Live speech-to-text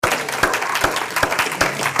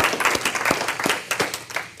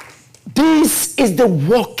is the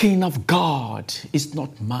working of God, it's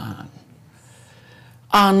not man.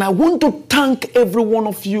 And I want to thank every one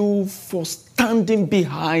of you for standing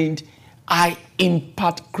behind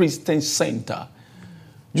I-Impact Christian Center.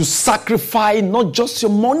 You sacrifice not just your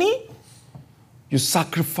money, you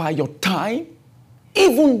sacrifice your time.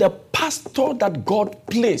 Even the pastor that God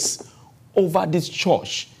placed over this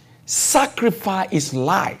church sacrifice his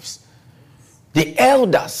lives. The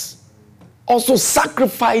elders also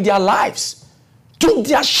sacrifice their lives, took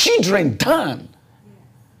their children down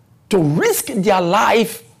to risk their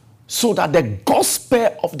life so that the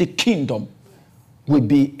gospel of the kingdom will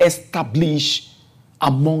be established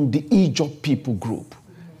among the Ijaw people group.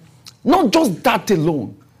 Not just that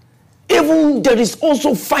alone. Even there is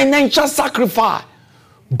also financial sacrifice,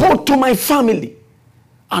 both to my family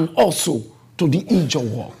and also to the Ijaw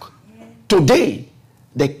work. Today,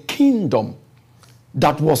 the kingdom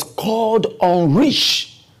that was called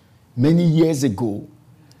unreached many years ago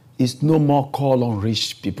is no more called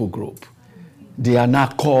unreached people group. They are now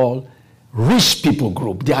called rich people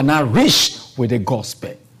group. They are now rich with the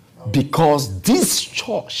gospel because this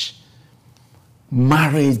church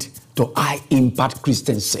married to I-Impact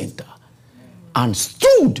Christian Center and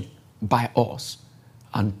stood by us.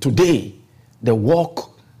 And today, the work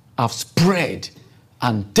have spread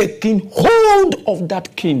and taken hold of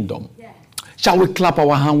that kingdom. Shall we clap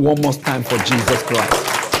our hand one more time for Jesus Christ?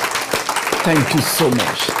 Thank you so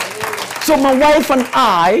much. So my wife and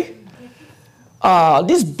I,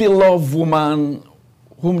 this beloved woman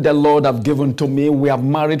whom the Lord have given to me, we have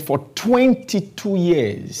married for 22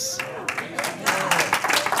 years.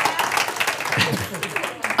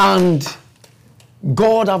 And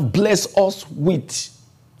God have blessed us with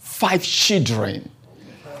 5 children.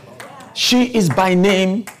 She is by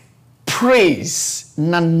name Praise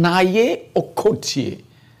Nanaye Okotie.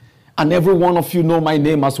 And every one of you know my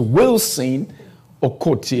name as Wilson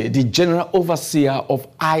Okotie, the General Overseer of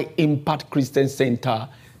I-Impact Christian Center,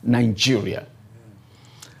 Nigeria.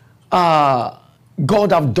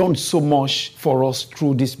 God have done so much for us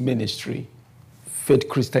through this ministry, Faith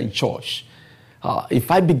Christian Church.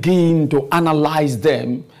 If I begin to analyze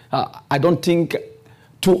them, I don't think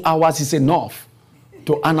 2 hours is enough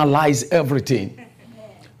to analyze everything.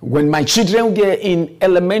 When my children were in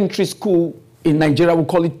elementary school, in Nigeria we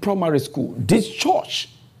call it primary school, this church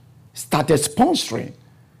started sponsoring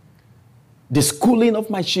the schooling of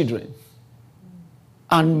my children.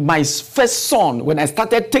 And my first son, when I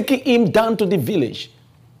started taking him down to the village,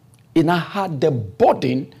 he now had the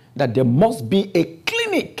burden that there must be a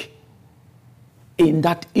clinic in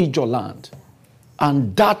that Ijaw land.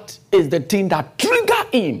 And that is the thing that triggered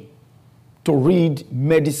him to read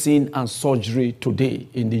medicine and surgery today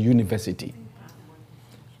in the university.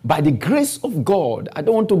 By the grace of God, I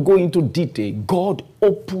don't want to go into detail, God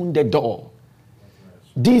opened the door.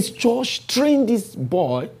 This church trained this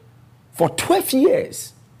boy for 12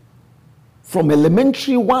 years, from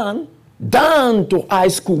elementary 1 down to high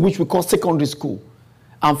school, which we call secondary school,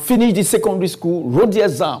 and finished the secondary school, wrote the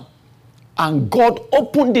exam, and God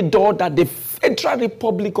opened the door that the Federal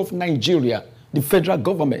Republic of Nigeria, the federal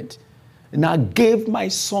government, now gave my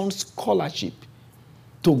son scholarship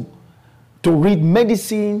to read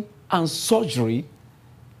medicine and surgery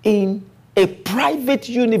in a private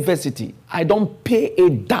university. I don't pay a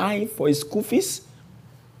dime for his school fees.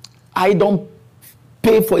 I don't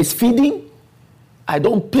pay for his feeding. I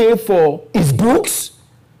don't pay for his books.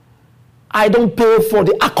 I don't pay for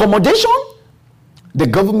the accommodation. The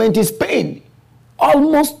government is paying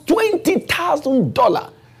almost $20,000.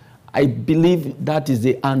 I believe that is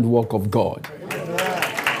the handwork of God.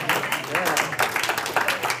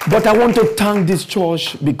 But I want to thank this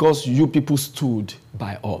church because you people stood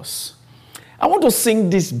by us. I want to sing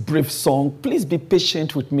this brief song. Please be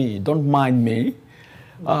patient with me. Don't mind me.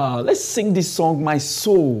 Let's sing this song, My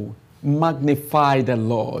Soul Magnify the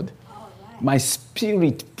Lord. My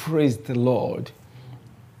spirit praise the Lord.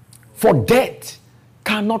 For death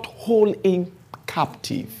cannot hold him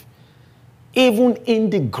captive. Even in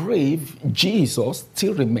the grave, Jesus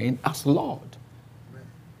still remains as Lord.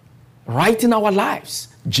 Right in our lives,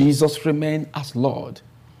 Jesus remains as Lord.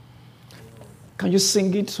 Can you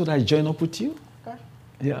sing it so that I join up with you? Okay.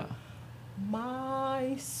 Yeah.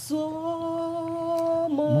 My soul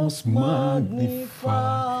must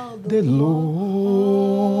magnify the Lord.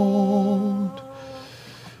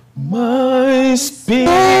 My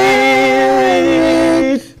spirit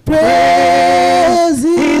praise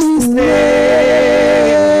his name.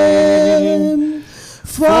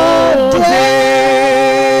 For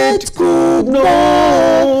death could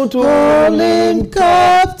not hold him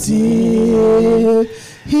captive,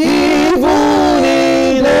 even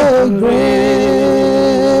in the grave.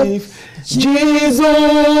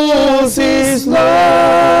 Jesus is Lord,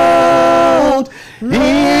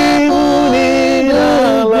 even in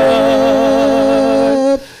the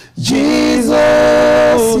life.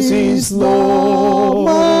 Jesus is Lord.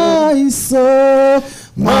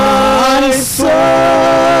 My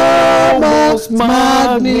soul must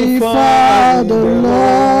magnify the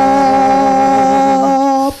Lord.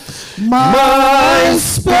 My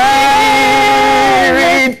spirit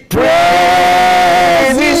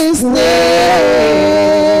praise His name.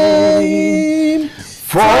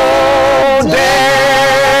 For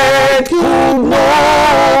death could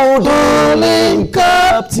not hold Him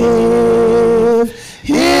captive,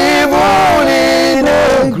 even in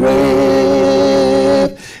the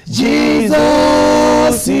grave.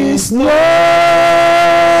 Jesus is Lord,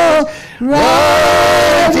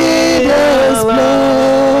 right in His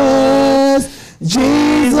place.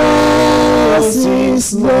 Jesus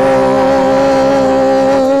is Lord.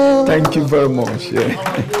 Thank you very much. Yeah.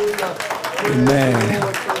 Amen.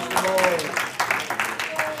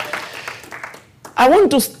 I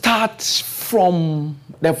want to start from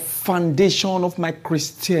the foundation of my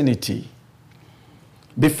Christianity.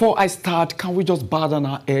 Before I start, can we just bow down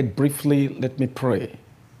our head briefly? Let me pray.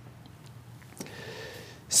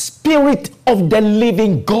 Spirit of the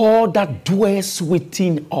living God that dwells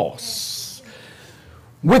within us,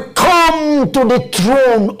 we come to the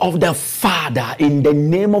throne of the Father in the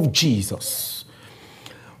name of Jesus.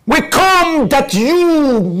 We come that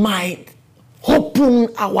you might open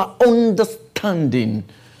our understanding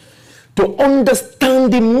to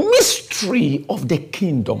understand the mystery of the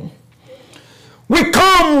kingdom. We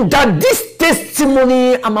come that this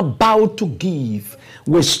testimony I'm about to give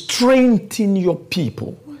will strengthen your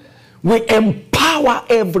people. We empower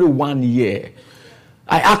everyone here.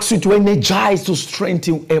 I ask you to energize, to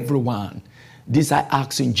strengthen everyone. This I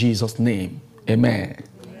ask in Jesus' name. Amen.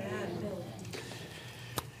 Amen.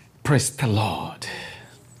 Praise the Lord.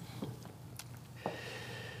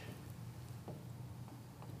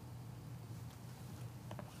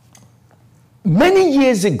 Many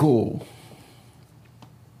years ago,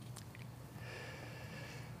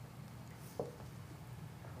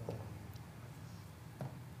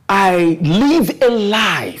 I lived a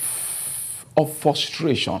life of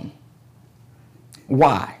frustration.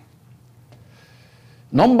 Why?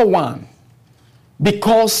 Number one,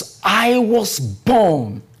 because I was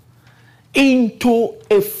born into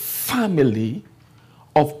a family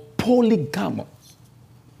of polygamous.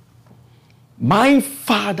 My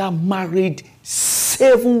father married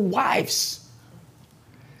 7 wives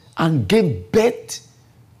and gave birth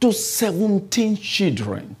to 17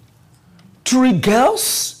 children, 3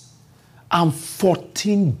 girls and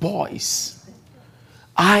 14 boys.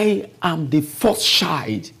 I am the first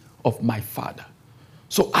child of my father.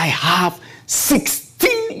 So I have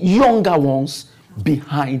 16 younger ones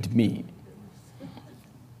behind me.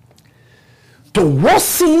 To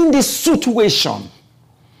worsen the situation,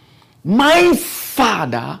 my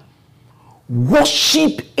father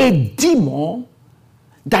worshiped a demon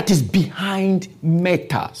that is behind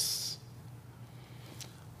matters.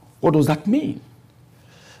 What does that mean?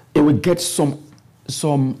 It will get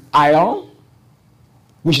some iron,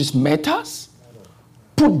 which is metals,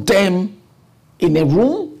 put them in a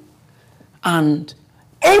room, and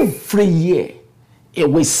every year it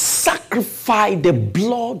will sacrifice the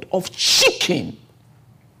blood of chicken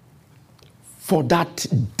for that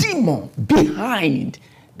demon behind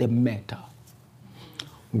the metal.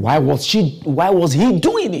 Why was he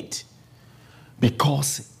doing it?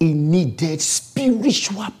 Because he needed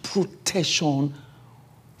spiritual protection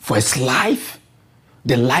for his life,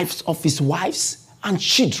 the lives of his wives and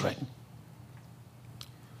children.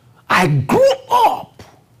 I grew up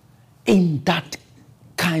in that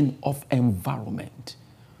kind of environment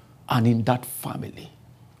and in that family.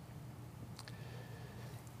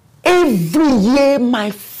 Every year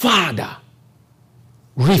my father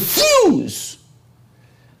refused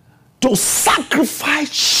to sacrifice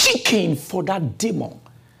chicken for that demon.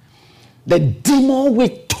 The demon will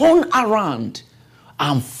turn around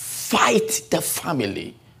and fight the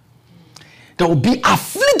family. There will be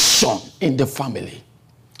affliction in the family,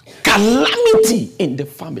 calamity in the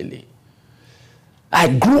family. I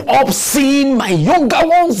grew up seeing my younger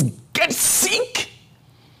ones get sick.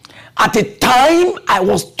 At a time, I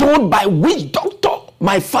was told by witch doctor,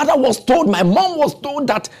 my father was told, my mom was told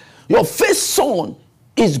that your first son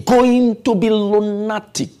is going to be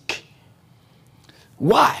lunatic.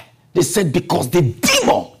 Why? They said because the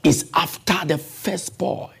demon is after the first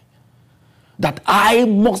boy. That I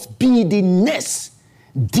must be the next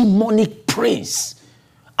demonic prince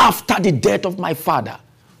after the death of my father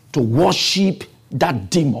to worship that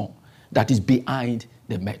demon that is behind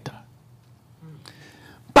the matter.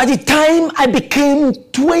 By the time I became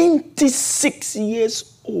 26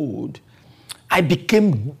 years old, I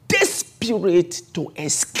became desperate to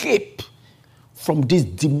escape from this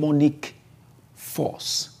demonic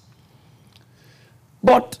force.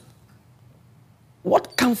 But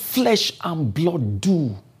what can flesh and blood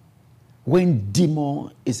do when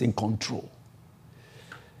demon is in control?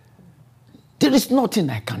 There is nothing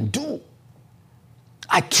I can do.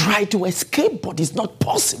 I try to escape, but it's not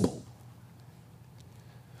possible.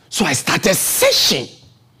 So I started searching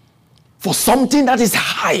for something that is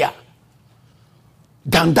higher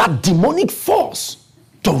than that demonic force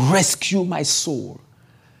to rescue my soul.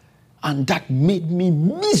 And that made me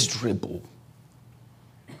miserable,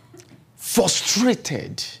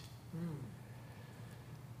 frustrated.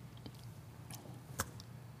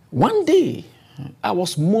 One day, I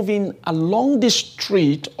was moving along the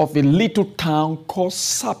street of a little town called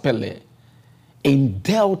Sapele in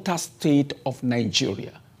Delta State of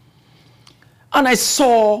Nigeria. And I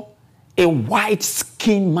saw a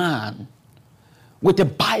white-skinned man with a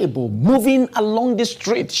Bible moving along the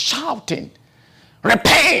street shouting,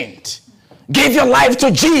 "Repent, give your life to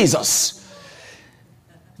Jesus.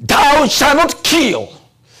 Thou shalt not kill.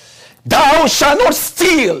 Thou shalt not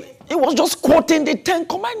steal." He was just quoting the 10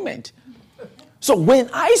 Commandments. So when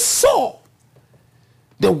I saw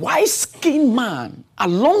the white-skinned man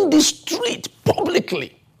along the street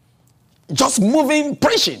publicly, just moving,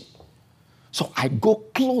 preaching, so I go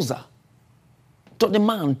closer to the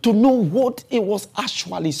man to know what he was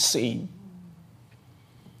actually saying.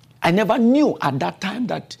 I never knew at that time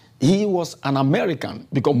that he was an American,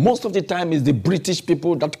 because most of the time it's the British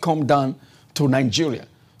people that come down to Nigeria.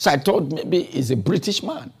 So I thought maybe he's a British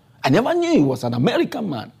man. I never knew he was an American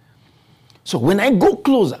man. So when I go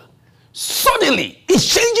closer, suddenly he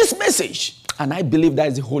changes message. And I believe that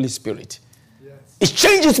is the Holy Spirit. Yes. He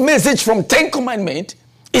changes message from 10 Commandments.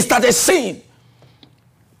 He started saying,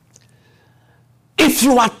 if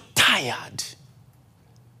you are tired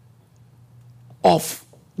of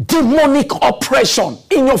demonic oppression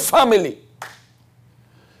in your family,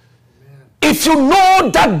 if you know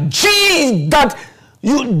that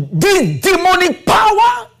this demonic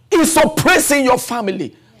power is oppressing your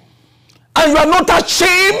family, and you are not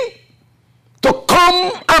ashamed to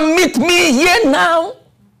come and meet me here now,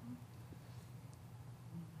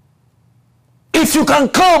 if you can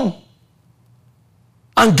come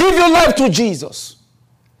and give your life to Jesus,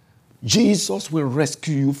 Jesus will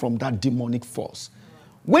rescue you from that demonic force.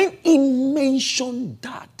 When he mentioned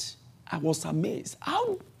that, I was amazed.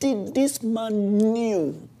 How did this man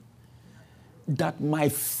knew that my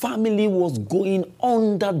family was going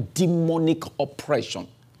under demonic oppression?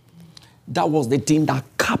 That was the thing that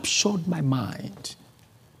captured my mind.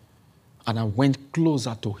 And I went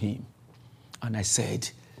closer to him and I said,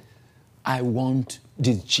 I want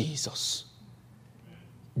this Jesus.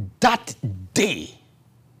 That day,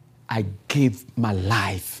 I gave my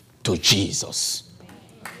life to Jesus.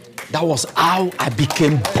 That was how I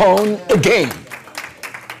became born again.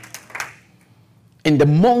 In the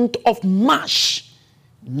month of March,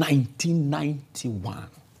 1991.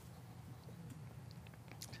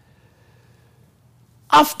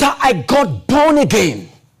 After I got born again,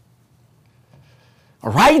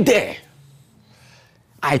 right there,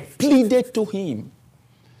 I pleaded to him,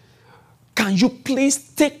 can you please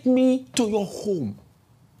take me to your home?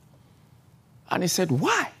 And he said,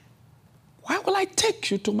 why? Why will I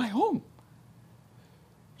take you to my home?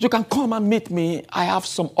 You can come and meet me. I have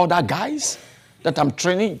some other guys that I'm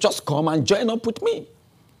training. Just come and join up with me.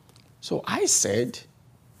 So I said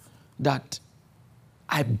that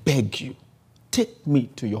I beg you, take me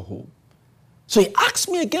to your home. So he asked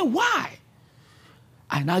me again, why?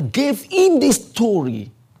 And I gave him the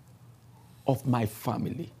story of my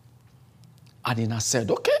family. And then I said,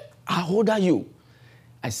 okay, how old are you?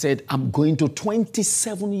 I said, I'm going to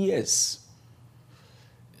 27 years.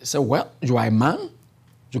 He said, well, you are a man.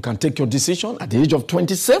 You can take your decision at the age of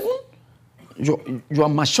 27. You are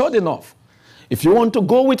matured enough. If you want to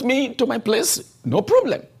go with me to my place, no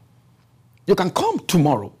problem. You can come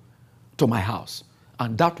tomorrow to my house.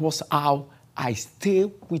 And that was how I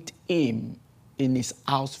stayed with him in his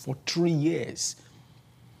house for 3 years.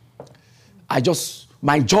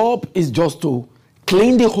 My job is just to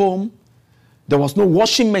clean the home. There was no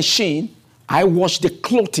washing machine. I washed the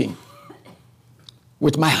clothing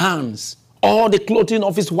with my hands, all the clothing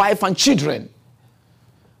of his wife and children.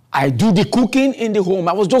 I do the cooking in the home.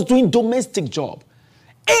 I was just doing domestic job.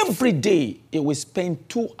 Every day, he would spend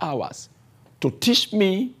 2 hours to teach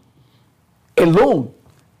me alone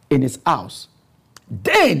in his house.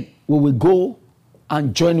 Then we will go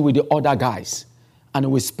and join with the other guys. And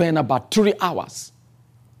we spent about 3 hours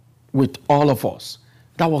with all of us.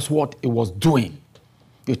 That was what it was doing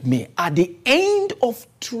with me. At the end of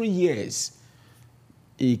 3 years,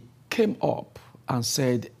 he came up and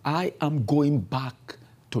said, I am going back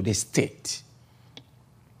to the state.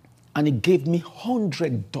 And he gave me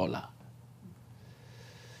 $100.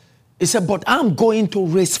 He said, but I'm going to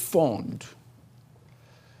raise fund.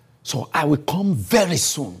 So I will come very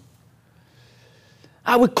soon.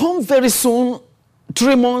 I will come very soon.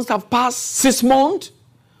 3 months have passed, 6 months,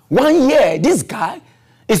 1 year. This guy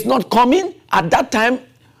is not coming. At that time,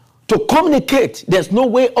 to communicate, there's no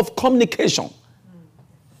way of communication.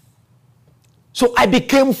 So I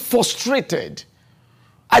became frustrated.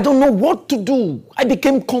 I don't know what to do. I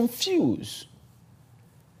became confused.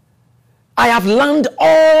 I have learned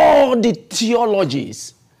all the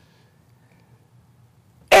theologies.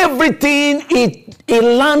 Everything he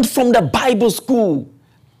learned from the Bible school,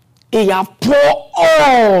 he have poured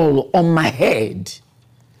all on my head.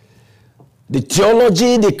 The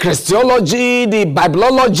theology, the Christology, the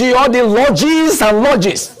Bibleology, all the logies and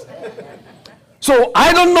logies. So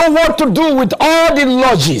I don't know what to do with all the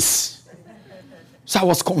logies. So I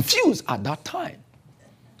was confused at that time.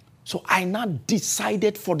 So I now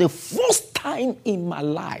decided for the first time in my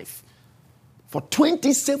life, for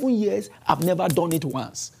 27 years, I've never done it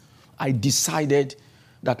once. I decided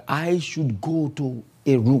that I should go to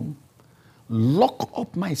a room, lock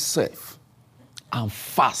up myself, and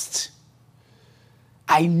fast.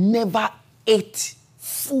 I never ate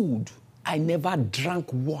food. I never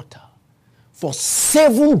drank water for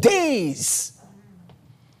 7 days.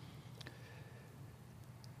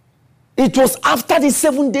 It was after the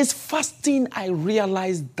 7 days fasting I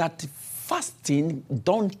realized that fasting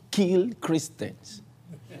don't kill Christians.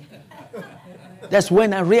 That's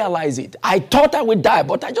when I realized it. I thought I would die,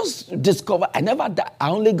 but I just discovered I never died. I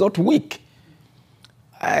only got weak.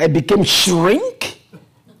 I became shrink,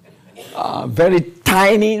 very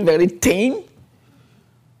tiny, very thin,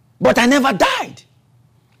 but I never died.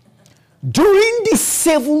 During the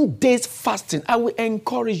 7 days fasting, I will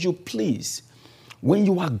encourage you, please, when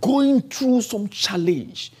you are going through some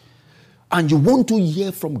challenge and you want to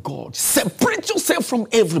hear from God, separate yourself from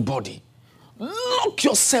everybody. Lock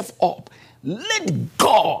yourself up. Let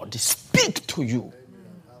God speak to you.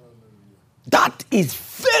 That is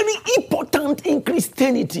very important in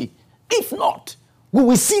Christianity. If not, we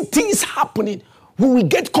will see things happening. We will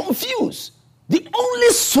get confused. The only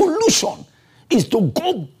solution is to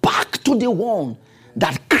go back to the one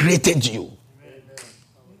that created you.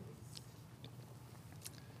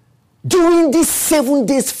 During this 7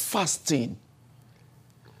 days fasting,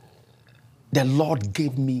 the Lord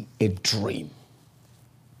gave me a dream.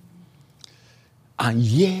 And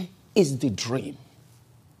here is the dream.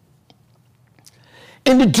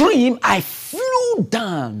 In the dream, I flew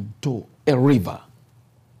down to a river.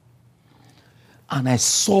 And I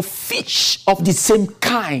saw fish of the same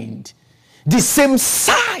kind, the same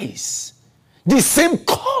size, the same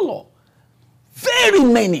color, very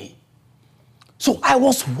many. So I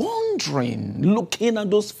was wondering, looking at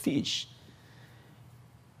those fish,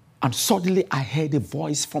 and suddenly I heard a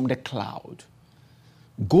voice from the cloud.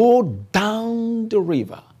 Go down the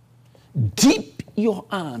river, dip your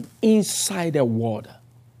hand inside the water,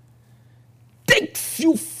 take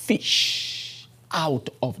few fish out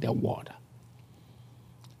of the water.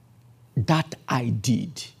 That I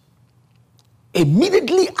did.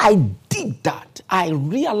 Immediately I did that, I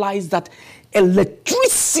realized that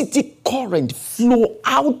electricity current flow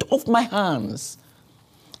out of my hands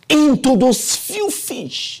into those few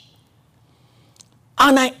fish.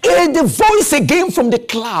 And I heard the voice again from the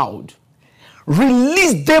cloud.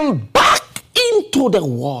 Release them back into the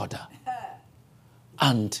water.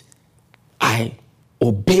 And I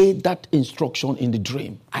obeyed that instruction in the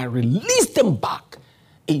dream. I released them back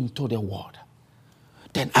into the water.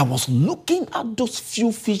 Then I was looking at those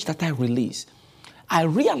few fish that I released. I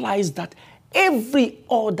realized that every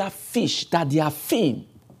other fish that their fin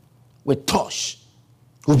will touch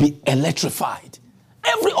will be electrified.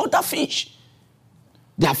 Every other fish,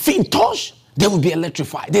 their fin touch, they will be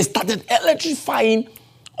electrified. They started electrifying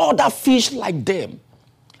other fish like them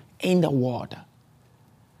in the water.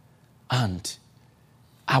 And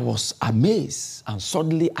I was amazed, and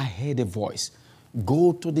suddenly I heard a voice,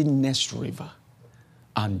 go to the next river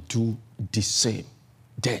and do the same.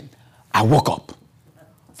 Then I woke up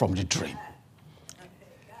from the dream.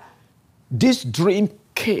 This dream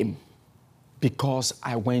came because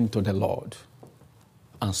I went to the Lord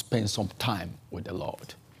and spent some time with the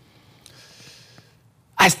Lord.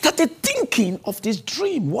 I started thinking of this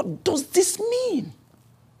dream. What does this mean?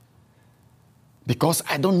 because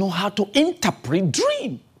I don't know how to interpret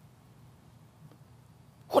dream.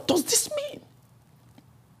 What does this mean?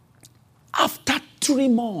 After 3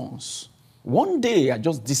 months, one day I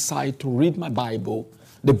just decided to read my Bible,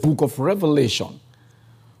 the book of Revelation.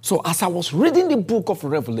 So as I was reading the book of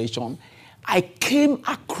Revelation, I came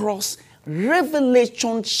across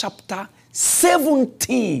Revelation chapter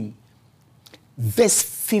 17, verse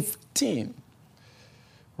 15.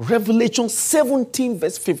 Revelation 17,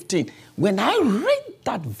 verse 15. When I read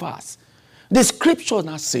that verse, the scripture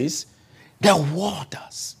now says, the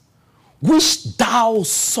waters which thou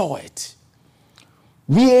sawest,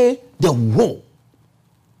 where the woe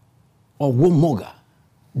or womoga,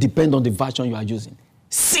 depend on the version you are using,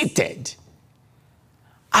 seated,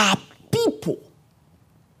 are people,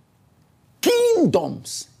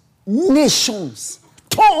 kingdoms, nations,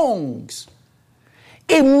 tongues.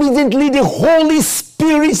 Immediately the Holy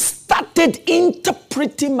Spirit started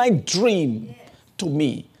interpreting my dream to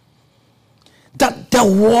me. That the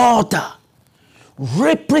water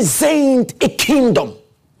represents a kingdom.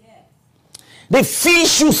 The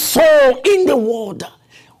fish you saw in the water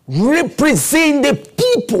represent the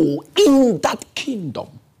people in that kingdom.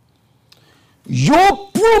 Your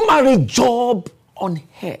primary job on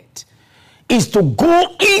earth is to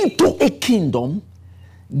go into a kingdom,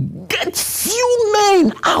 get few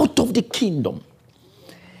men out of the kingdom,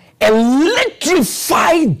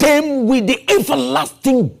 electrify them with the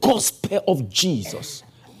everlasting gospel of Jesus,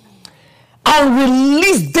 and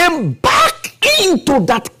release them back into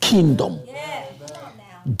that kingdom.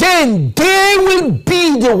 Then they will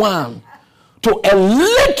be the one to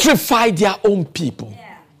electrify their own people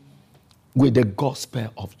with the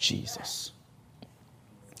gospel of Jesus.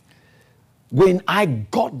 When I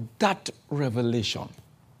got that revelation,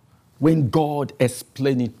 when God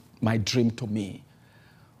explained my dream to me,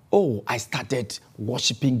 I started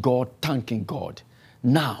worshiping God, thanking God.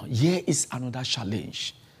 Now, here is another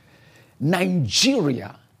challenge.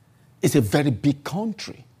 Nigeria is a very big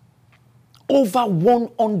country. Over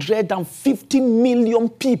 150 million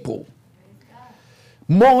people.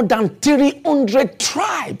 More than 300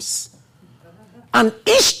 tribes. And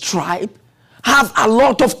each tribe have a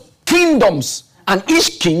lot of kingdoms. And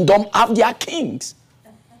each kingdom have their kings.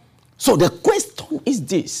 So the question is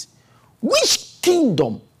this. Which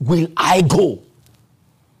kingdom will I go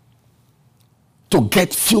to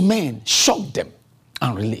get few men, shock them,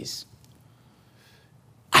 and release?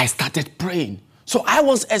 I started praying. So I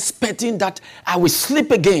was expecting that I will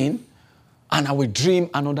sleep again and I will dream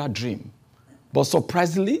another dream. But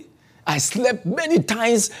surprisingly, I slept many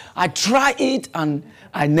times. I tried it and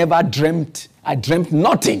I never dreamt. I dreamt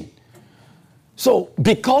nothing. So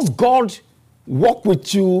because God worked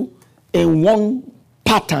with you in one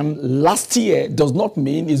pattern last year does not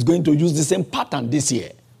mean He's going to use the same pattern this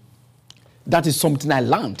year. That is something I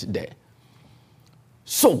learned there.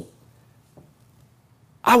 So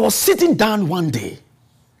I was sitting down one day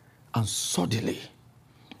and suddenly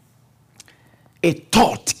a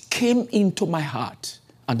thought came into my heart,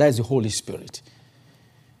 and that is the Holy Spirit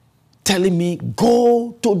telling me,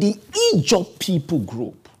 go to the Ijaw people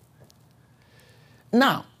group.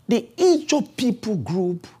 Now, the Ijaw people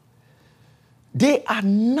group, they are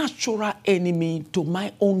natural enemy to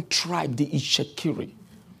my own tribe, the Itsekiri.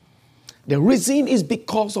 The reason is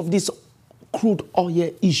because of this crude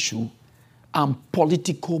oil issue and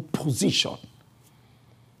political position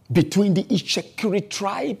between the Itsekiri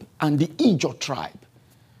tribe and the Ijaw tribe.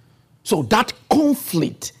 So that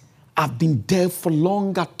conflict have been there for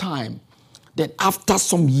longer time. Then after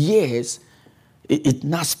some years, it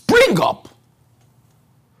now spring up,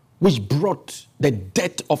 which brought the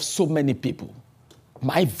death of so many people.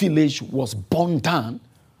 My village was burned down.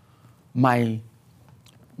 My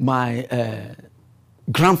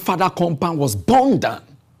grandfather compound was burned down.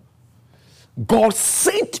 God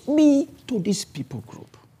sent me to this people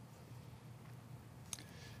group.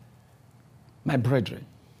 My brethren,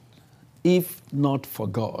 if not for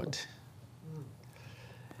God,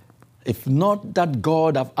 if not that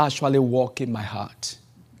God have actually walked in my heart,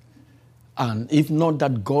 and if not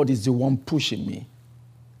that God is the one pushing me,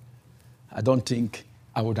 I don't think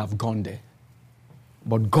I would have gone there.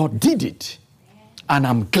 But God did it. And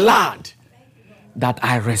I'm glad that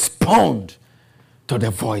I respond to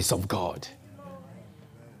the voice of God.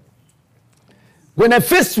 When I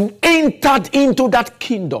first entered into that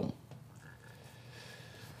kingdom,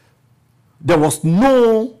 there was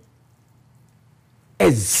no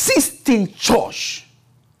existing church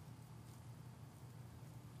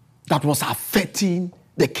that was affecting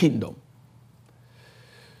the kingdom.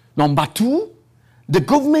 Number two, the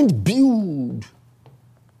government built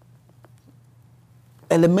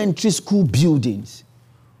elementary school buildings,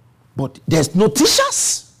 but there's no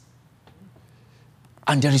teachers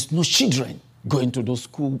and there is no children going to those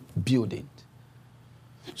school buildings.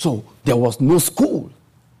 So there was no school.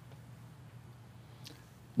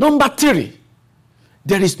 Number 3,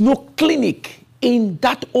 there is no clinic in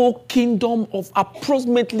that old kingdom of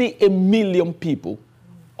approximately 1 million people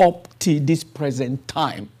up to this present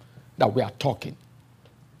time that we are talking.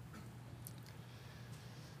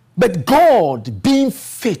 But God, being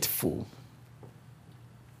faithful,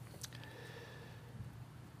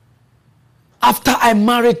 after I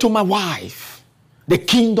married to my wife, the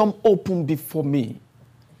kingdom opened before me.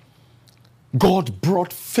 God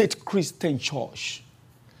brought Faith Christian Church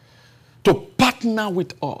to partner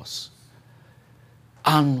with us.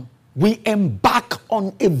 And we embark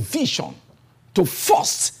on a vision to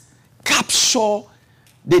first capture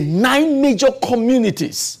the 9 major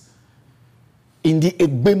communities in the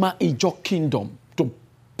Egbema Ijo kingdom, to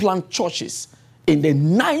plant churches in the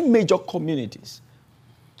 9 major communities.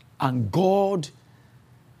 And God,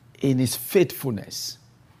 in his faithfulness,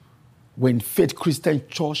 when Faith Christian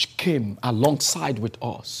Church came alongside with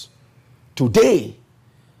us, today,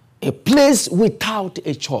 a place without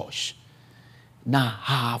a church now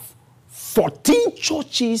have 14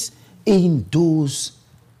 churches in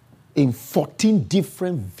 14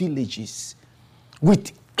 different villages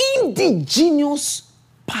with indigenous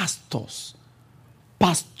pastors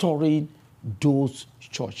pastoring those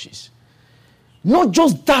churches. Not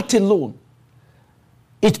just that alone,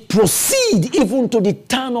 it proceeds even to the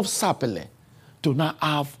town of Sapele to now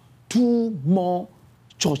have 2 more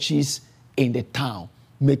churches in the town,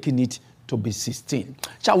 making it to be 16.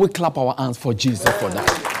 Shall we clap our hands for Jesus for that?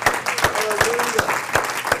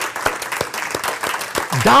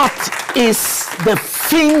 That is the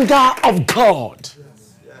finger of God.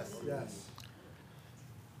 Yes.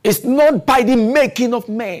 It's not by the making of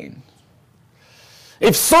man.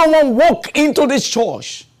 If someone walk into this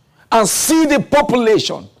church and see the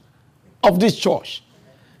population of this church,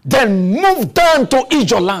 then move down to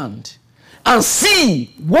Ijo land and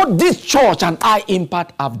see what this church and I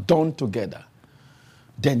Impact have done together,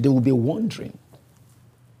 then they will be wondering,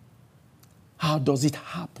 how does it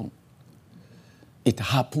happen? It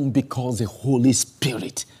happened because the Holy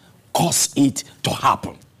Spirit caused it to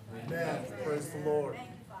happen. Amen. Praise the Lord.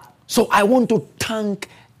 So I want to thank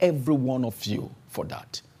every one of you for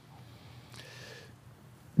that.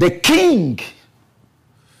 The king,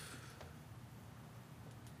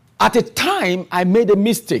 at the time I made a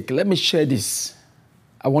mistake. Let me share this.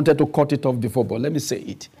 I wanted to cut it off before, but let me say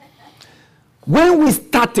it. When we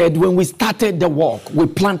started the work, we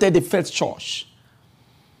planted the first church.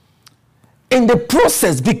 In the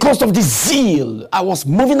process, because of the zeal, I was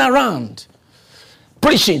moving around,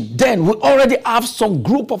 preaching. Then we already have some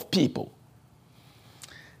group of people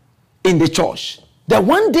in the church. Then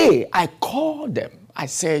one day I called them. I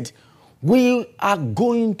said, we are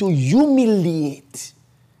going to humiliate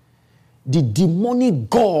the demonic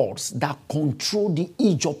gods that control the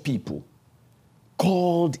Ijo people,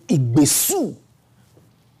 called Igbesu.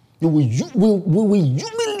 We will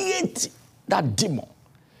humiliate that demon.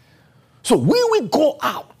 So we will go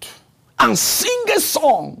out and sing a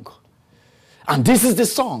song. And this is the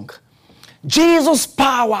song. Jesus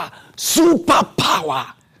power, super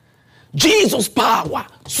power. Jesus power,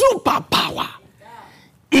 super power.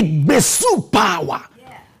 Igbesu power.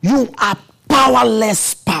 You are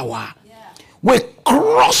powerless power. We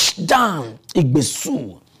crush down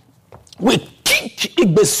Igbesu. We kick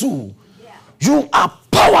Igbesu. You are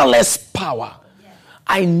powerless power.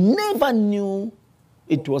 I never knew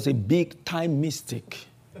it was a big time mistake.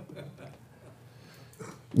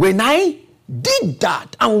 When I did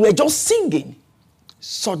that and we were just singing,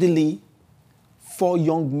 suddenly 4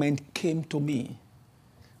 young men came to me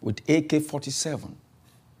with AK-47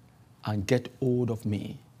 and get hold of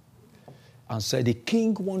me and said, the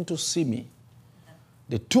king wants to see me.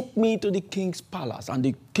 They took me to the king's palace and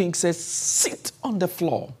the king says, sit on the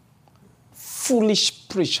floor, foolish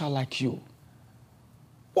preacher like you.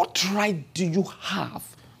 What right do you have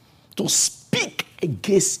to speak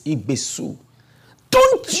against Igbesu?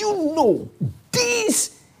 Don't you know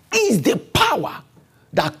this is the power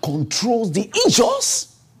that controls the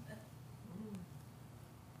Ijos?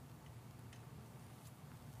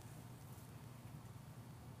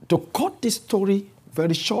 To cut this story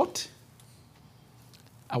very short,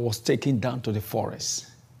 I was taken down to the forest,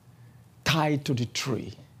 tied to the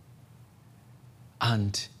tree,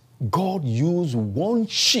 and God used one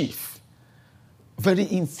chief, very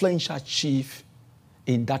influential chief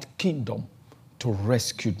in that kingdom, to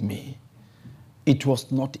rescue me. It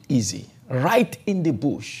was not easy. Right in the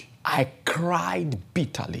bush, I cried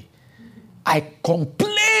bitterly. I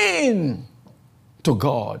complained to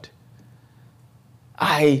God.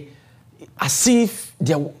 As if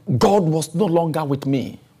God was no longer with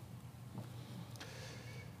me.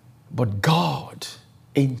 But God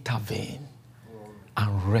intervened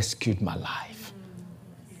and rescued my life.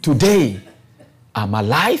 Today, I'm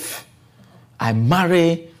alive. I'm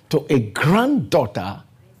married to a granddaughter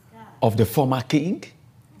of the former king.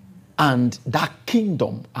 And that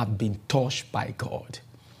kingdom have been touched by God.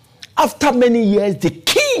 After many years, the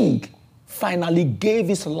king finally gave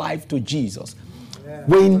his life to Jesus. Amen.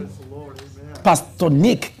 When Praise the Lord. Amen. Pastor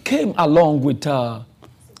Nick came along with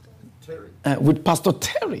Pastor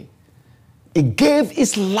Terry, he gave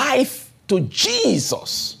his life to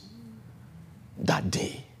Jesus that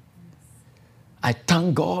day. I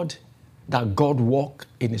thank God that God walked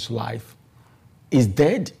in his life. He's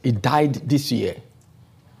dead. He died this year.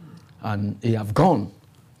 And he have gone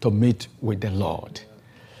to meet with the Lord.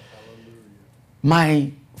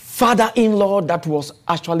 My father-in-law that was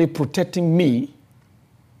actually protecting me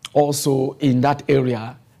also in that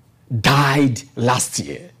area died last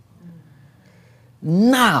year.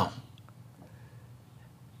 Now,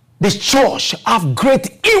 the church have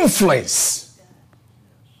great influence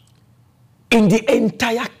in the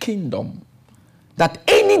entire kingdom. That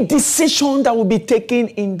any decision that will be taken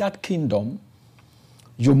in that kingdom,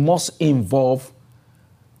 you must involve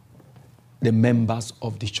the members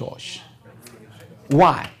of the church.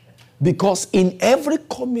 Why? Because in every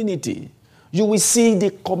community, you will see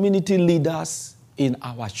the community leaders in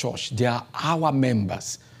our church. They are our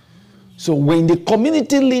members. So when the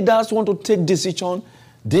community leaders want to take decision,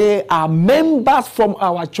 they are members from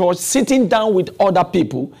our church sitting down with other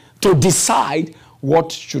people to decide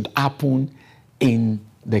what should happen in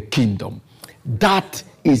the kingdom. That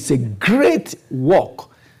is a great work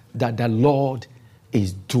that the Lord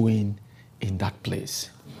is doing in that place.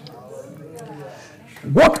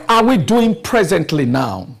 What are we doing presently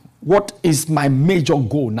now? What is my major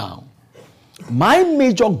goal now? My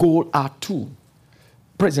major goal are two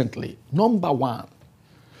presently. Number one,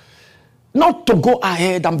 not to go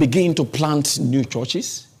ahead and begin to plant new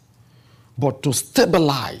churches, but to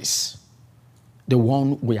stabilize the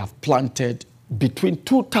one we have planted between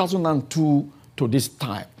 2002 to this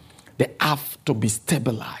time. They have to be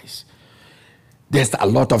stabilized. There's a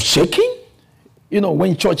lot of shaking. You know,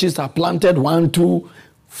 when churches are planted 1, 2,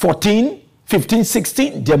 14, 15,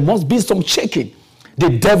 16, there must be some shaking. The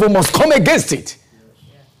devil must come against it.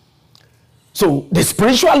 So the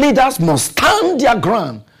spiritual leaders must stand their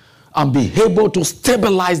ground and be able to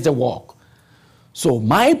stabilize the work. So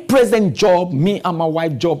my present job, me and my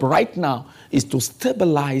wife's job right now, is to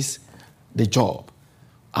stabilize the job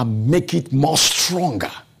and make it more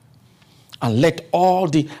stronger. And let all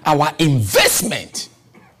our investment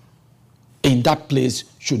in that place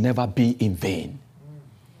should never be in vain.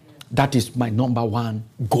 That is my number one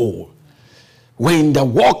goal. When the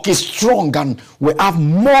work is strong and we have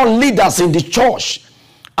more leaders in the church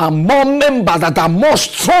and more members that are more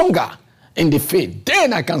stronger in the faith,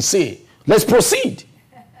 then I can say, let's proceed.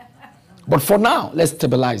 But for now, let's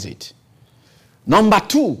stabilize it. Number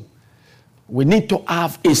two, we need to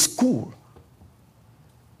have a school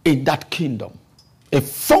in that kingdom, a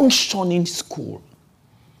functioning school.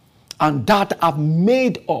 And that have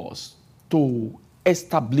made us to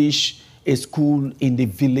establish a school in the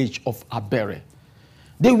village of Abere.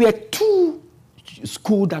 There were two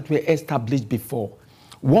schools that were established before.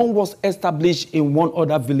 One was established in one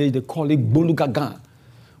other village, they call it Bulugagan.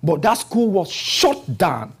 But that school was shut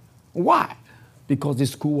down. Why? Because the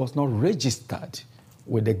school was not registered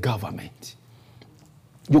with the government.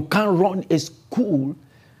 You can't run a school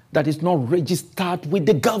that is not registered with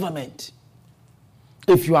the government.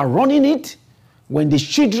 If you are running it, when the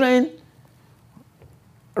children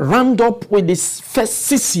round up with this first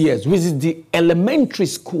 6 years, which is the elementary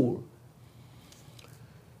school,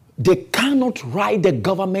 they cannot write the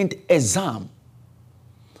government exam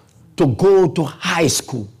to go to high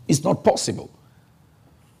school. It's not possible.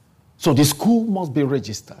 So the school must be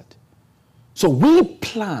registered. So we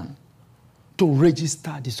plan to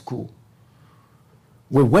register the school.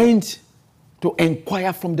 We went to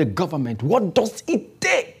inquire from the government, what does it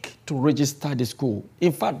take to register the school?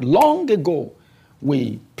 In fact, long ago,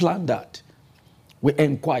 we planned that. We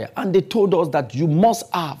inquired, and they told us that you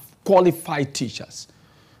must have qualified teachers.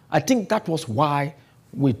 I think that was why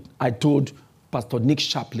I told Pastor Nick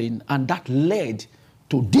Chaplin, and that led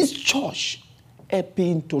to this church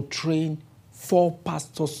helping to train 4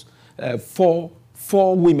 pastors, 4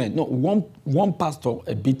 women, no, one pastor,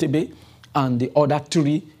 a BTB, and the other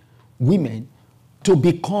 3 women to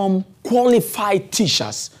become qualified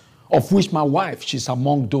teachers of which my wife, she's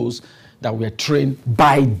among those that were trained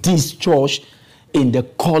by this church in the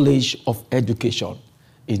College of Education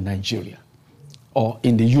in Nigeria, or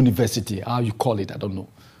in the university, how you call it, I don't know.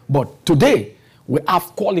 But today, we have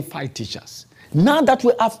qualified teachers. Now that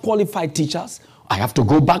we have qualified teachers, I have to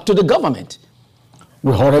go back to the government.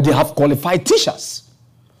 We already have qualified teachers.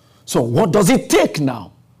 So what does it take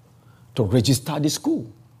now to register the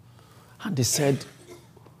school? And they said,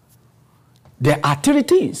 there are 3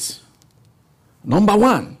 things. Number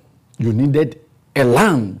 1, you needed a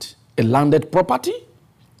landed property.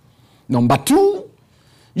 Number 2,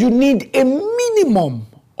 you need a minimum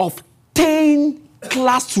of 10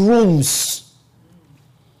 classrooms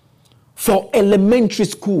for elementary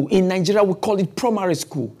school. In Nigeria, we call it primary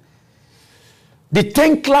school. The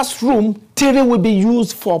 10 classroom, 3 will be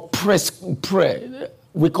used for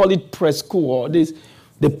we call it preschool, or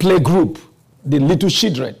the play group, the little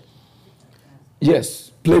children.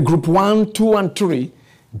 Yes, play group 1, 2, and 3.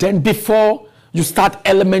 Then before you start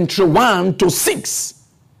elementary 1 to 6.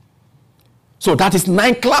 So that is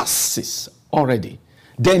 9 classes already.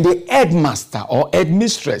 Then the headmaster or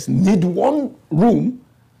headmistress need 1 room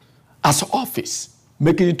as office,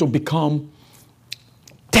 making it to become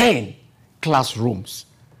 10 classrooms.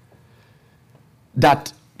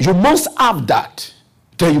 That you must have that.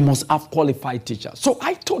 Then you must have qualified teachers. So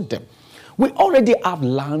I told them, we already have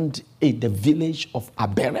land in the village of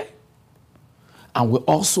Abere, and we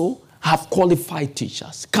also have qualified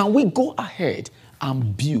teachers. Can we go ahead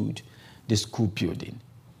and build the school building?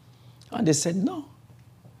 And they said, no,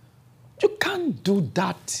 you can't do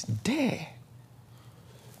that there.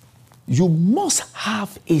 You must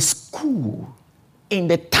have a school in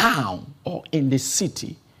the town or in the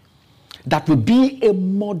city that will be a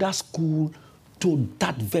mother school to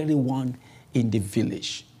that very one in the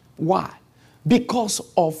village. Why? Because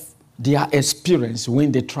of their experience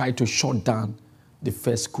when they tried to shut down the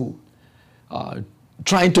first school.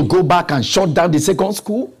 Trying to go back and shut down the second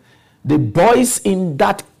school, the boys in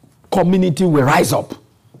that community will rise up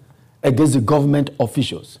against the government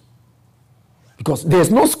officials. Because there's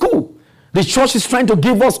no school. The church is trying to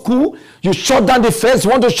give us school. You shut down the first,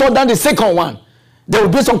 want to shut down the second one. There will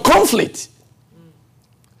be some conflict.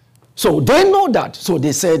 So they know that. So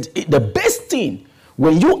they said the best thing,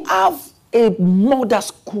 when you have a mother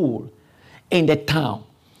school in the town,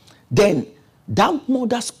 then that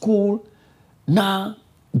mother school now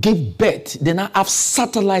give birth. They now have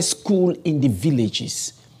satellite school in the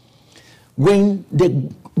villages.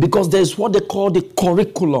 Because there's what they call the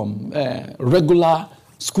curriculum, regular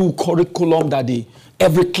school curriculum that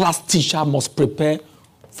every class teacher must prepare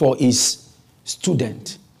for his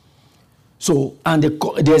student. So, and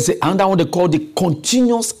there's another one they call the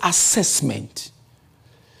continuous assessment.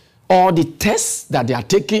 All the tests that they are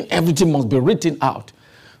taking, everything must be written out.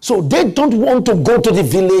 So they don't want to go to the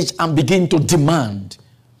village and begin to demand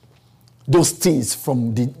those things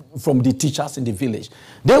from the teachers in the village.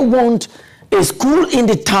 They want a school in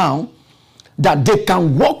the town that they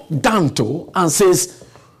can walk down to and says,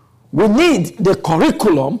 we need the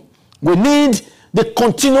curriculum, we need the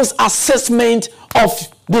continuous assessment of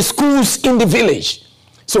the schools in the village.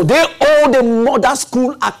 So they hold the mother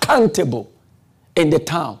school accountable in the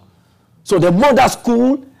town. So the mother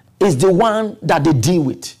school is the one that they deal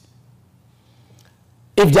with.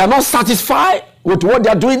 If they are not satisfied with what they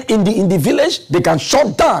are doing in the village, they can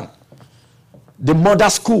shut down the mother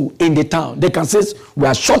school in the town. They can say, we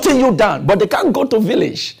are shutting you down, but they can't go to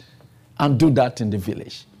village and do that in the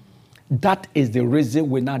village. That is the reason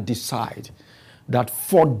we now decide that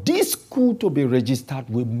for this school to be registered,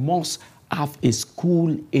 we must have a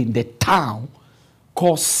school in the town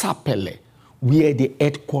called Sapele, where the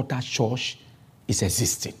headquarters church is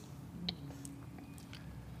existing.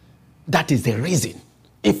 That is the reason.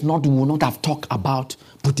 If not, we would not have talked about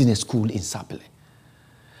putting a school in Sapele.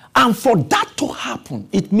 And for that to happen,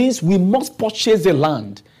 it means we must purchase the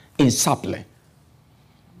land in Sapele.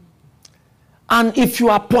 And if you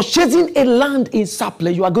are purchasing a land in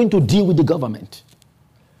Sapele, you are going to deal with the government.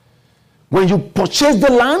 When you purchase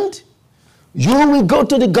the land, you will go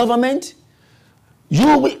to the government.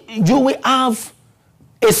 You will have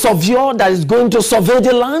a surveyor that is going to survey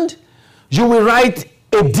the land. You will write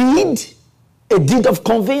a deed of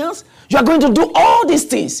conveyance. You are going to do all these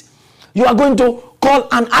things. You are going to call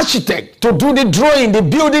an architect to do the drawing, the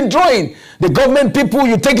building drawing. The government people,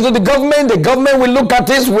 you take it to the government will look at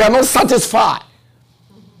this, we are not satisfied.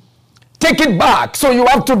 Take it back. So you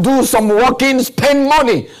have to do some working, spend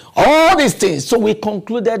money, all these things. So we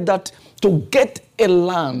concluded that to get a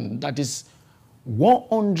land that is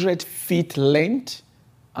 100 feet length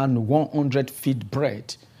and 100 feet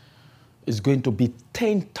breadth, is going to be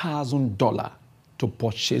 $10,000 to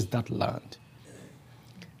purchase that land.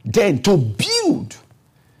 Then to build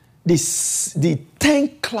the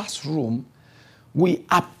 10 classroom, we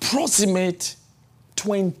approximate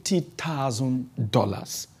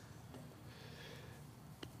 $20,000.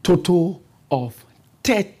 Total of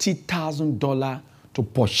 $30,000 to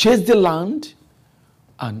purchase the land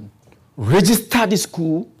and register the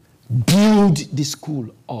school, build the school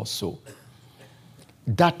also.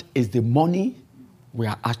 That is the money we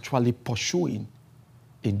are actually pursuing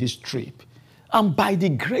in this trip. And by the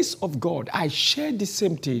grace of God, I shared the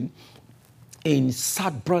same thing in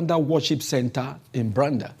South Branda Worship Center in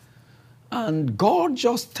Branda. And God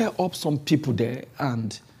just stirred up some people there,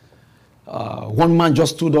 and one man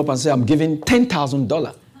just stood up and said, I'm giving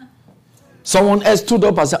 $10,000. Someone else stood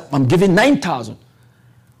up and said, I'm giving $9,000.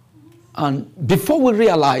 And before we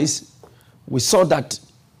realized, we saw that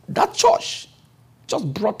that church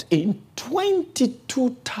just brought in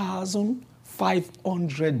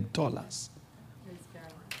 $22,500.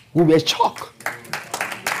 We were shocked.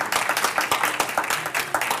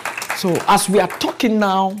 So as we are talking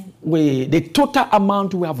now, the total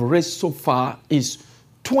amount we have raised so far is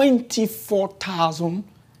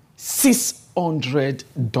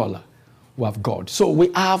 $24,600 we have got. So we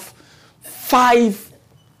have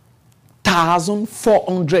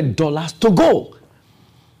 $5,400 to go.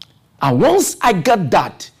 And once I get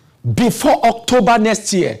that, before October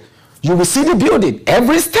next year, you will see the building,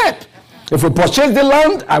 every step. If we purchase the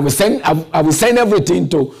land, I will send everything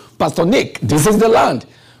to Pastor Nick. This is the land.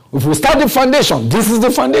 If we start the foundation, this is the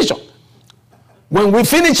foundation. When we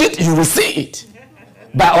finish it, you will see it.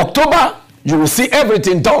 By October, you will see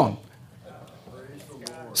everything done.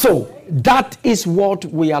 So that is what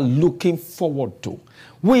we are looking forward to.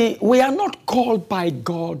 We are not called by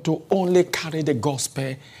God to only carry the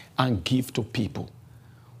gospel and give to people.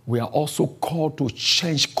 We are also called to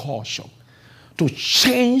change culture, to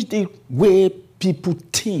change the way people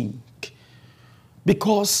think.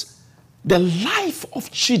 Because the life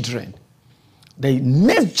of children, the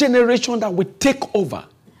next generation that will take over,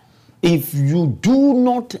 if you do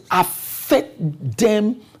not affect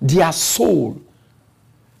them, their soul,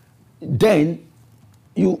 then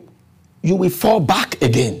you will fall back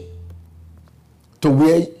again to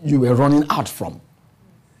where you were running out from.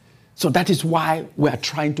 So that is why we are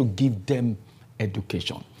trying to give them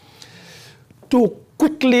education. To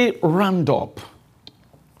quickly round up,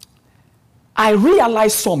 I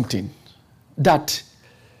realized something, that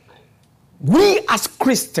we as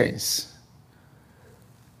Christians,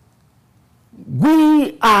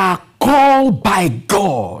 we are called by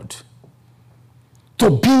God to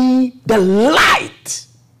be the light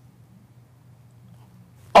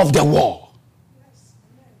of the world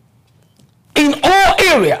in all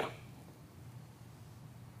areas,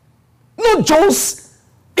 not just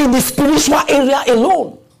in the spiritual area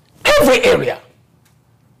alone, every area.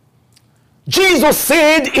 Jesus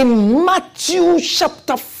said in Matthew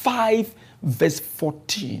chapter 5 verse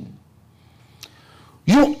 14,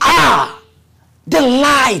 you are the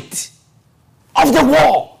light of the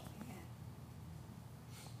world.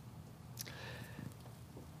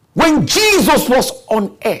 When Jesus was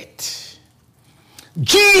on earth,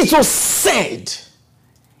 Jesus said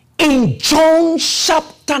in John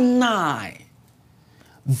chapter 9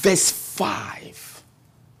 verse 5,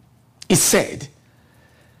 he said,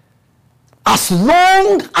 as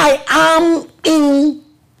long I am in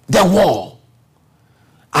the world,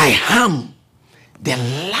 I am the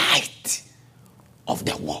light of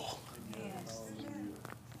the world.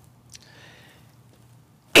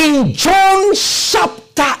 In John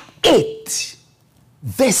chapter 8,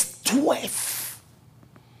 verse 12,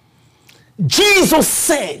 Jesus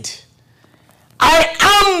said, I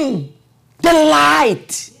am the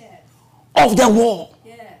light of the world.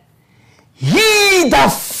 He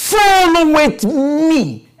that followeth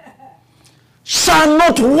me shall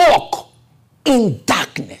not walk in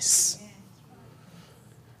darkness,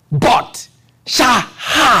 but shall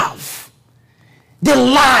have the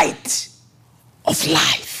light of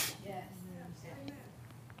life.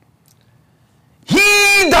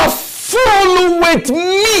 He that followeth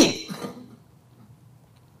me,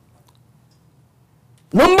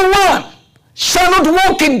 number one, shall not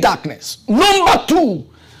walk in darkness. Number two,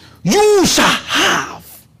 you shall have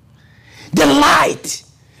the light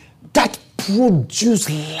that produces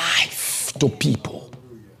life to people.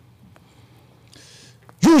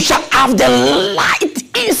 You shall have the light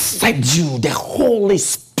inside you, the Holy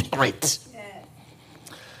Spirit.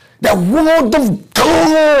 The word of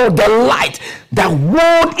God, the light. The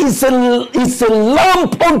word is a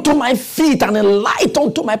lamp unto my feet and a light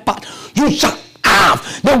unto my path. You shall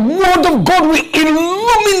have, the word of God will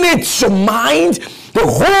illuminate your mind. The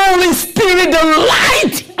Holy Spirit, the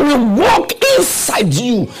light, will walk inside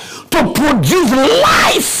you to produce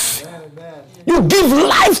life. Amen. You give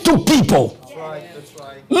life to people. That's right. That's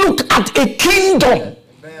right. Look at a kingdom.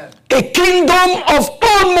 Amen. A kingdom of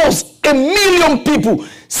almost 1 million people.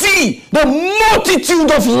 See the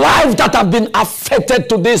multitude of lives that have been affected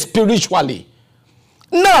today spiritually.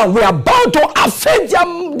 Now we are about to affect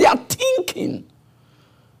their thinking.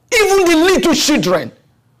 Even the little children.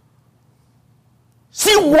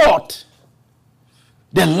 See what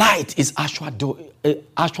the light is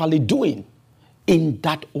actually doing in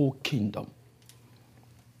that old kingdom.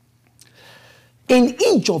 In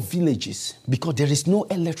each of villages, because there is no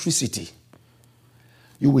electricity,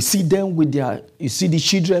 you will see them with you see the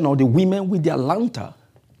children or the women with their lantern.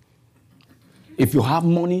 If you have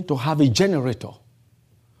money to have a generator,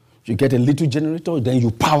 you get a little generator, then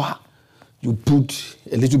you put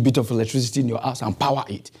a little bit of electricity in your house and power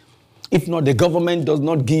it. If not, the government does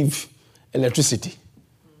not give electricity.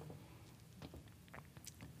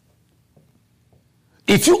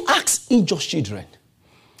 If you ask each of children,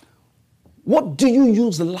 what do you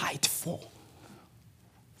use light for?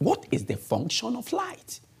 What is the function of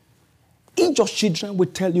light? Each of children will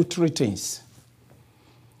tell you 3 things.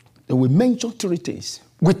 They will mention 3 things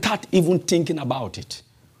without even thinking about it.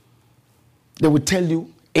 They will tell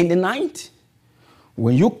you, in the night,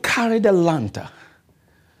 when you carry the lantern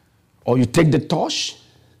or you take the torch,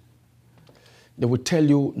 they will tell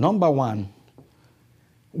you, number 1,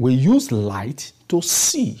 we use light to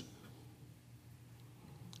see.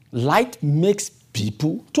 Light makes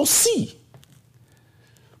people to see.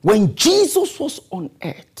 When Jesus was on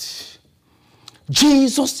earth,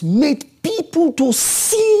 Jesus made people to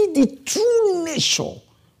see the true nature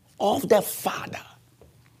of the Father.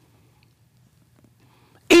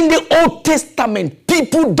 In the Old Testament,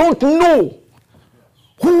 people don't know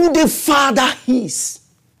who the Father is.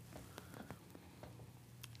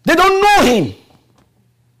 They don't know him.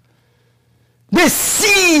 They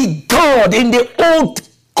see God in the Old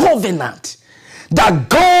Covenant, that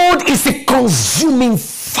God is a consuming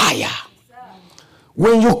fire.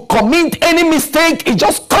 When you commit any mistake, it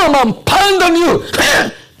just come and pound on you,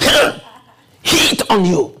 hit on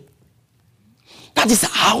you. That is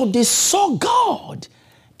how they saw God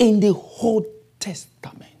in the Old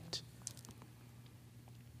Testament.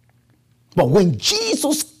 But when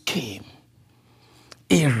Jesus came,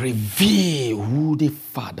 he revealed who the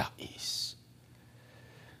Father is.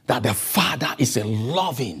 That the Father is a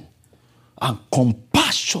loving and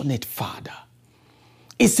compassionate Father.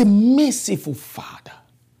 It's a merciful Father.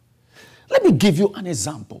 Let me give you an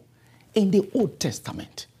example. In the Old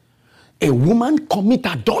Testament, a woman commit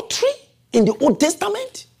adultery in the Old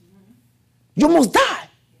Testament, you must die.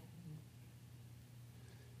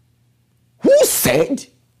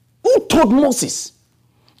 Who told Moses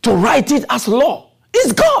to write it as law?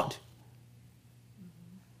 It's God.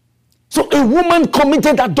 So a woman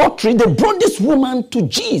committed adultery. They brought this woman to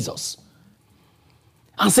Jesus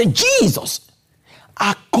and said, Jesus,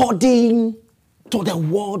 according to the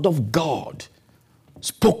word of God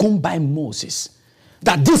spoken by Moses,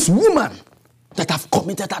 that this woman that have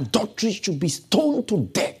committed adultery should be stoned to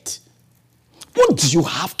death. What do you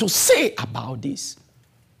have to say about this?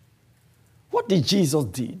 What did Jesus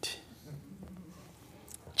did?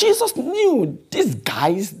 Jesus knew these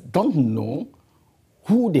guys don't know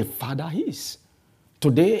who the Father is.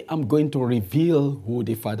 Today, I'm going to reveal who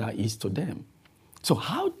the Father is to them. So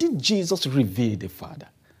how did Jesus reveal the Father?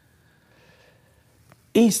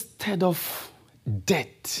 Instead of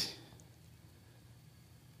death,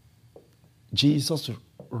 Jesus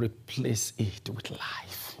replaced it with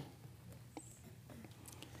life.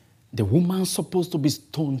 The woman supposed to be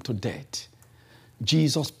stoned to death.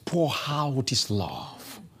 Jesus poured out his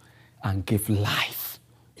love and gave life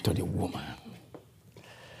to the woman.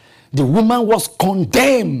 The woman was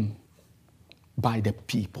condemned by the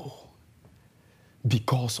people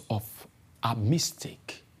because of a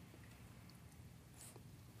mistake.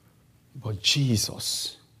 But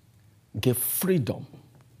Jesus gave freedom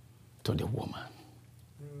to the woman.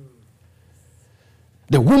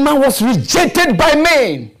 The woman was rejected by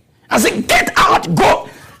men. I said, get out, go,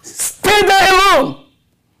 stay there alone.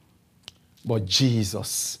 But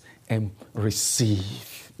Jesus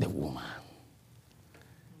received the woman.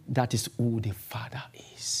 That is who the Father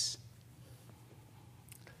is.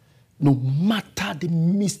 No matter the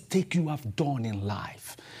mistake you have done in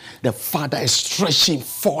life, the Father is stretching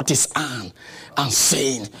forth his hand and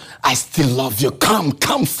saying, I still love you. Come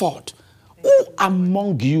forth. Who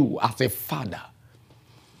among you as a father,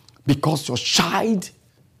 because your child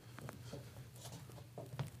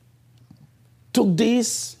took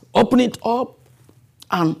this, opened it up,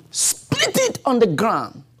 and split it on the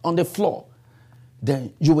ground, on the floor,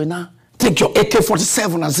 then you will now take your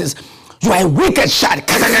AK-47 and says, you are a wicked child,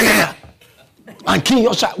 and kill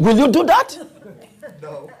your child. Will you do that?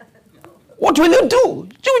 No. What will you do?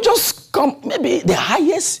 You will just come, maybe the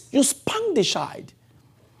highest, you spank the child.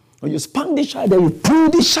 When you spank the child, then you pull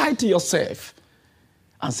the child to yourself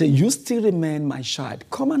and say, you still remain my child.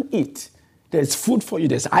 Come and eat. There's food for you.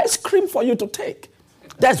 There's ice cream for you to take.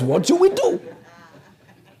 That's what you will do.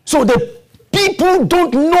 So the people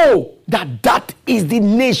don't know that that is the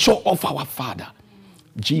nature of our Father.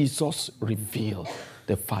 Jesus revealed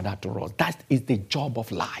the Father to us. That is the job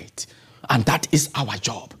of light. And that is our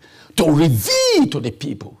job. To reveal to the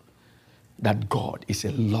people that God is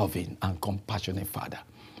a loving and compassionate Father.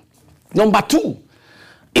 Number 2,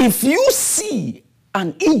 if you see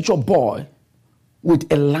an injured boy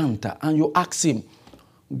with a lantern and you ask him,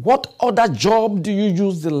 what other job do you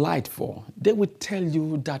use the light for? They will tell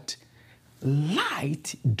you that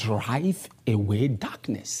light drives away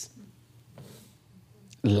darkness.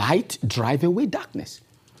 Light drives away darkness.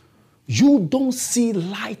 You don't see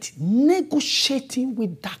light negotiating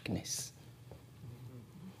with darkness.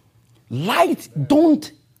 Light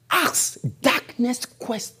don't ask darkness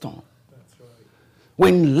question.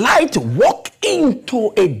 When light walk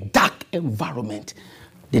into a dark environment,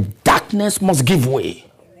 the darkness must give way.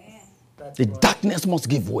 The darkness must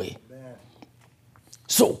give way.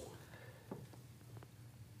 So,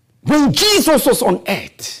 when Jesus was on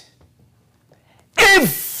earth,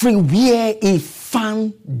 everywhere he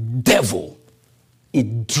found devil, he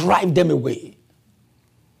drive them away.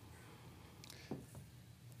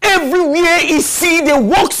 Everywhere he see the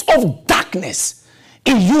works of darkness,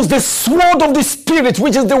 he used the sword of the Spirit,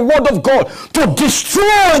 which is the word of God, to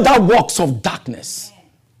destroy the works of darkness.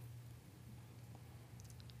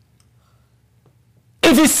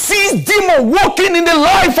 If he sees demon walking in the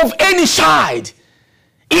life of any child,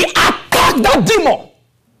 he attacks that demon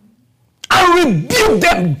and rebuke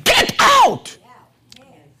them. Get out.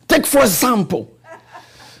 Take for example,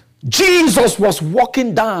 Jesus was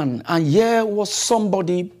walking down and here was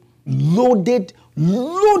somebody loaded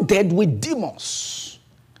with demons.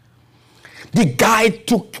 The guy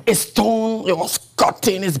took a stone, he was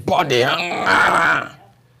cutting his body.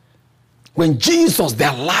 When Jesus,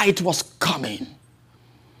 their light was coming,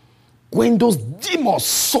 when those demons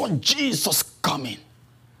saw Jesus coming,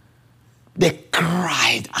 they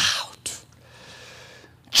cried out,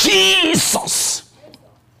 Jesus,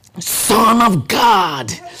 Son of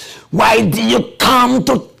God, why do you come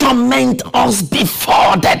to torment us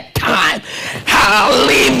before that time?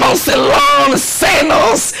 Leave us alone, send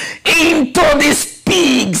us into these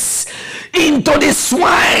pigs, into the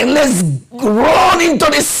swine, let's run into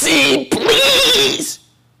the sea, please.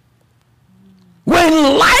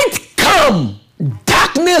 When light comes,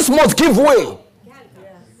 darkness must give way.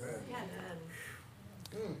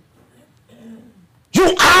 You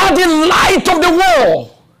are the light of the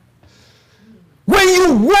world. When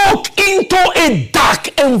you walk into a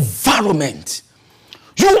dark environment,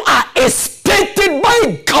 you are expected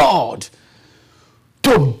by God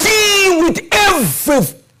to deal with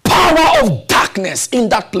every power of darkness in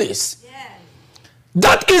that place. Yeah.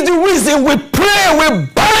 That is the reason we pray, we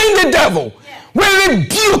bind the devil, we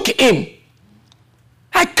rebuke him.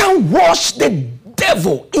 I can't watch the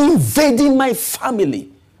devil invading my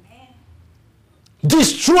family,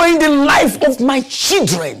 destroying the life of my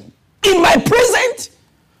children in my presence.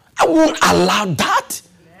 I won't allow that.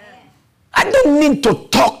 I don't need to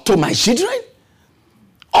talk to my children.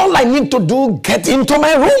 All I need to do, get into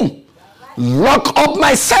my room, lock up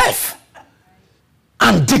myself,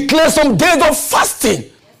 and declare some days of fasting,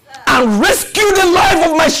 and rescue the life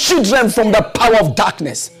of my children from the power of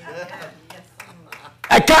darkness.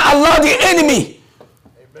 I can't allow the enemy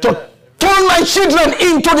to turn my children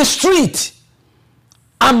into the street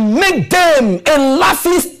and make them a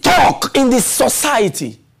laughing stock in this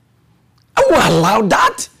society. I won't allow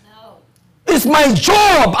that. No. It's my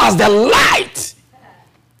job as the light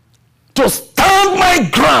to stand my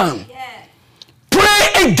ground, pray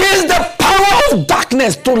against the power of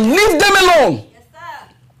darkness, to leave them alone,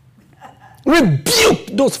 rebuke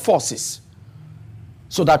those forces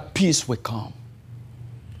so that peace will come.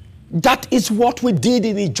 That is what we did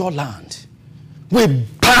in Ijo land. We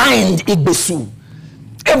bind Igbesu.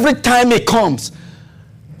 Every time he comes,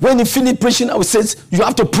 when he finishes preaching, I will say, you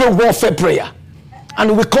have to pray warfare prayer.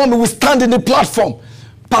 And we come and we stand in the platform.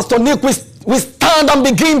 Pastor Nick, we stand and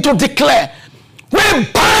begin to declare. We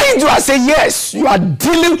bind you. I say, yes, you are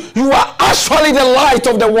actually the light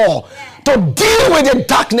of the world to deal with the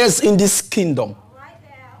darkness in this kingdom.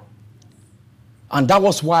 And that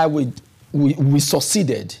was why we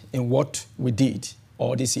succeeded in what we did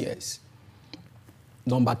all these years.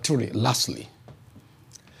 Number 3, lastly,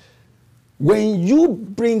 when you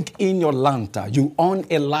bring in your lantern, you on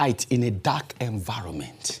a light in a dark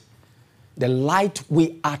environment. The light will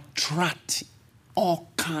attract all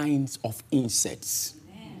kinds of insects.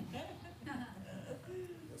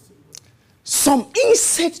 Some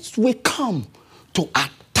insects will come to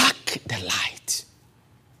attack the light.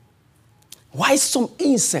 Why some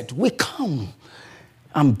insects will come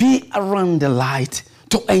and be around the light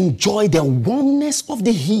to enjoy the warmness of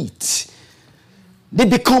the heat. They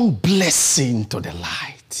become blessing to the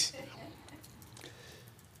light.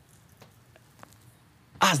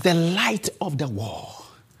 As the light of the world,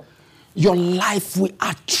 your life will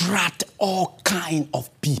attract all kinds of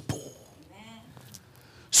people.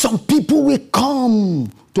 Some people will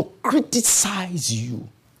come to criticize you.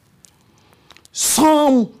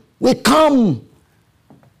 Some will come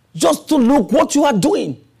just to look what you are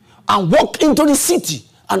doing and walk into the city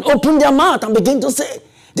and open their mouth and begin to say,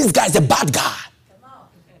 this guy is a bad guy.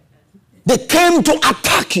 They came to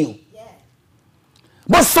attack you.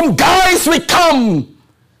 But some guys will come.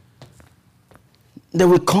 They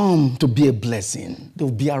will come to be a blessing. They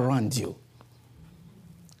will be around you.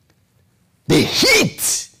 The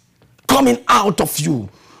heat coming out of you,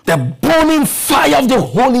 the burning fire of the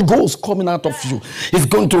Holy Ghost coming out of you is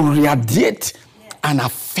going to radiate and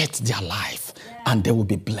affect their life, and they will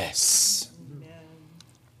be blessed.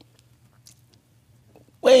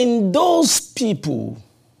 When those people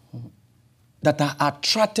that are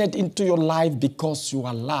attracted into your life because you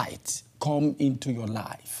are light come into your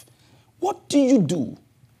life, what do you do?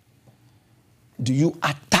 Do you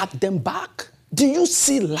attack them back? Do you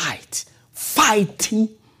see light fighting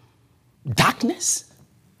darkness?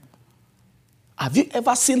 Have you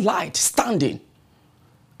ever seen light standing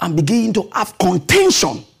and begin to have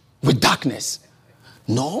contention with darkness?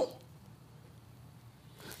 No.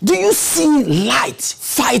 Do you see light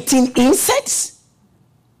fighting insects?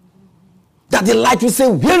 That the light will say,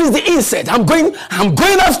 where is the insect? I'm going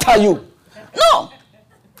after you. No.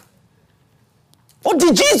 What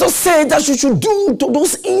did Jesus say that you should do to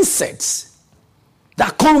those insects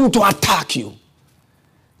that come to attack you?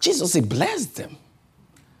 Jesus said, bless them.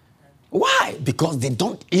 Why? Because they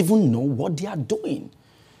don't even know what they are doing.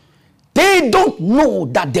 They don't know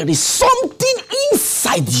that there is something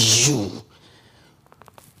inside you.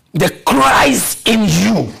 The Christ in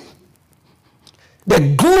you.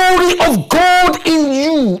 The glory of God in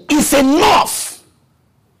you is enough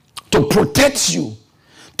to protect you,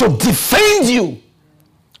 to defend you.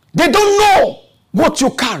 They don't know what you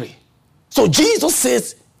carry. So Jesus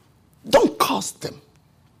says, don't curse them.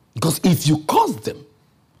 Because if you curse them,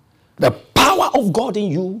 the power of God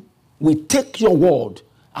in you will take your word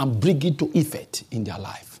and bring it to effect in their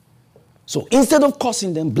life. So instead of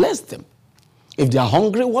cursing them, bless them. If they are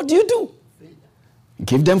hungry, what do?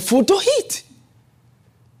 Give them food to eat.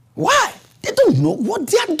 Why? They don't know what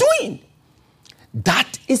they are doing.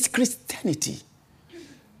 That is Christianity.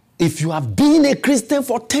 If you have been a Christian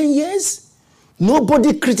for 10 years,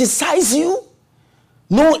 nobody criticizes you,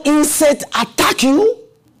 no insect attack you,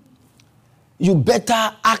 you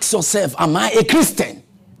better ask yourself, am I a Christian?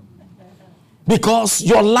 Because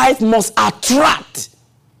your life must attract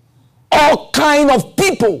all kind of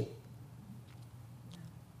people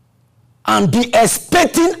and be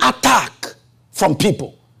expecting attack from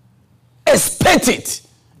people. Expect it.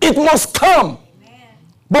 It must come. Amen.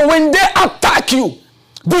 But when they attack you,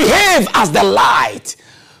 behave as the light.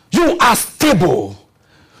 You are stable.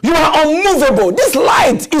 You are unmovable. This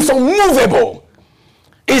light is unmovable.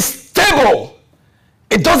 It's stable.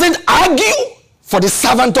 It doesn't argue, for the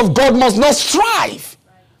servant of God must not strive.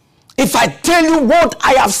 If I tell you what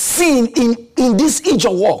I have seen in this age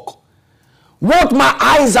of walk, what my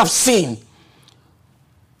eyes have seen,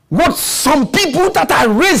 what some people that I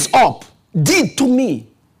raised up did to me,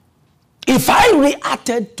 if I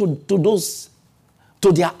reacted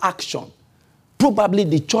to their action, probably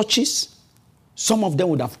the churches, some of them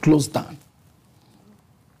would have closed down.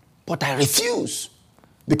 But I refuse,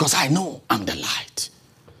 because I know I'm the light.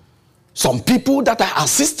 Some people that I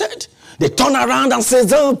assisted, they turn around and say,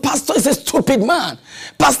 oh, pastor is a stupid man.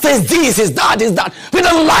 Pastor is this, is that, is that. We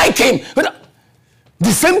don't like him.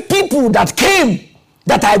 The same people that came,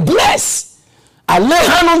 that I bless, I lay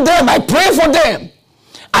hand on them, I pray for them,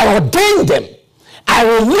 I ordain them,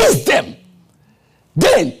 I release them.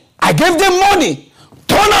 Then I gave them money,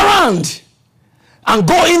 turn around and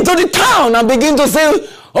go into the town and begin to say,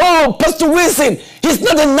 oh, Pastor Wilson, he's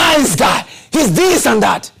not a nice guy. He's this and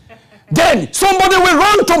that. Then somebody will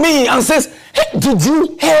run to me and says, hey, did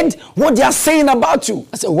you heard what they are saying about you?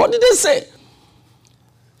 I said, what did they say?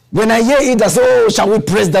 When I hear it, I say, oh, shall we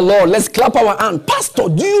praise the Lord? Let's clap our hand. Pastor,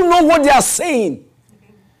 do you know what they are saying?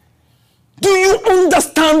 Do you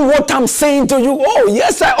understand what I'm saying to you? Oh,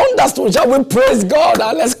 yes, I understood. Shall we praise God?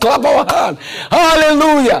 And let's clap our hand.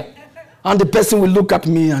 Hallelujah. And the person will look at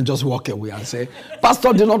me and just walk away and say,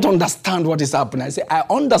 Pastor, do not understand what is happening. I say, I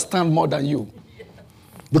understand more than you.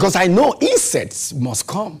 Because I know insects must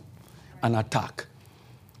come and attack.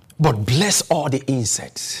 But bless all the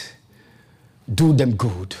insects. Do them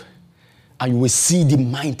good. And you will see the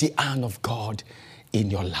mighty hand of God in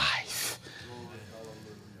your life.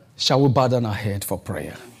 Shall we bow down our head for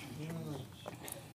prayer?